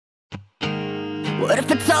What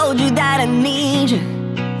if I told you that I need you?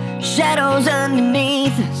 Shadows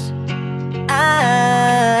underneath us.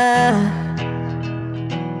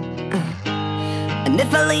 And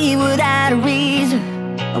if I leave without a reason,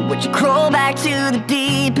 or would you crawl back to the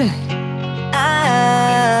deep end?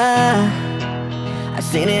 I've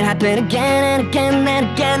seen it happen again and again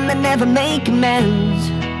and again. I never make amends.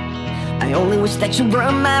 I only wish that you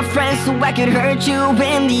were my friend, so I could hurt you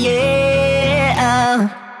in the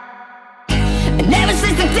end. And ever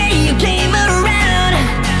since the day you came around,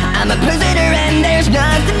 I'm a prisoner and there's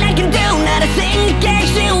nothing I can do, not a thing to get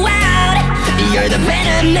you out. You're the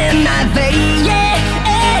venom in my veins.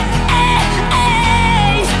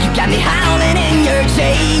 You got me howling in your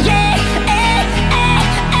chains.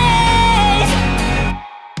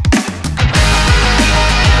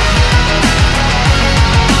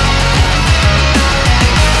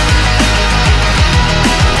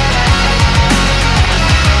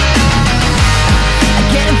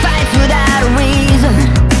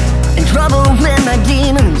 Trouble with my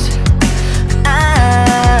demons.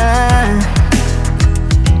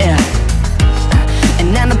 Yeah. And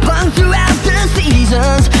I'm a punk throughout the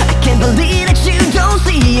seasons. I can't believe that you don't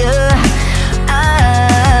see it.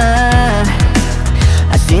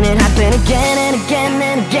 I've seen it happen again and again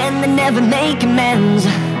and again. I never make amends.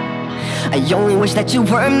 I only wish that you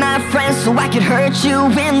were my friend, so I could hurt you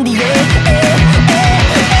in the end.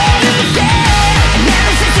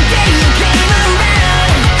 Never since the day you came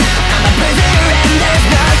around, I'm a prisoner and there's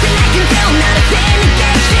nothing I can do, not a thing to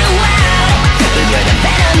get you out. You're the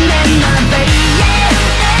venom in my veins.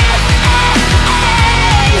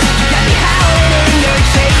 You got me howling in your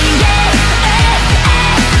chains.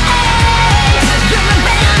 You're my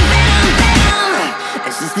venom, venom,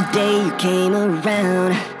 venom. Since the day you came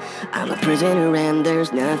around, I'm a prisoner and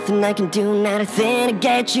there's nothing I can do, not a thing to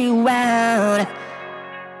get you out.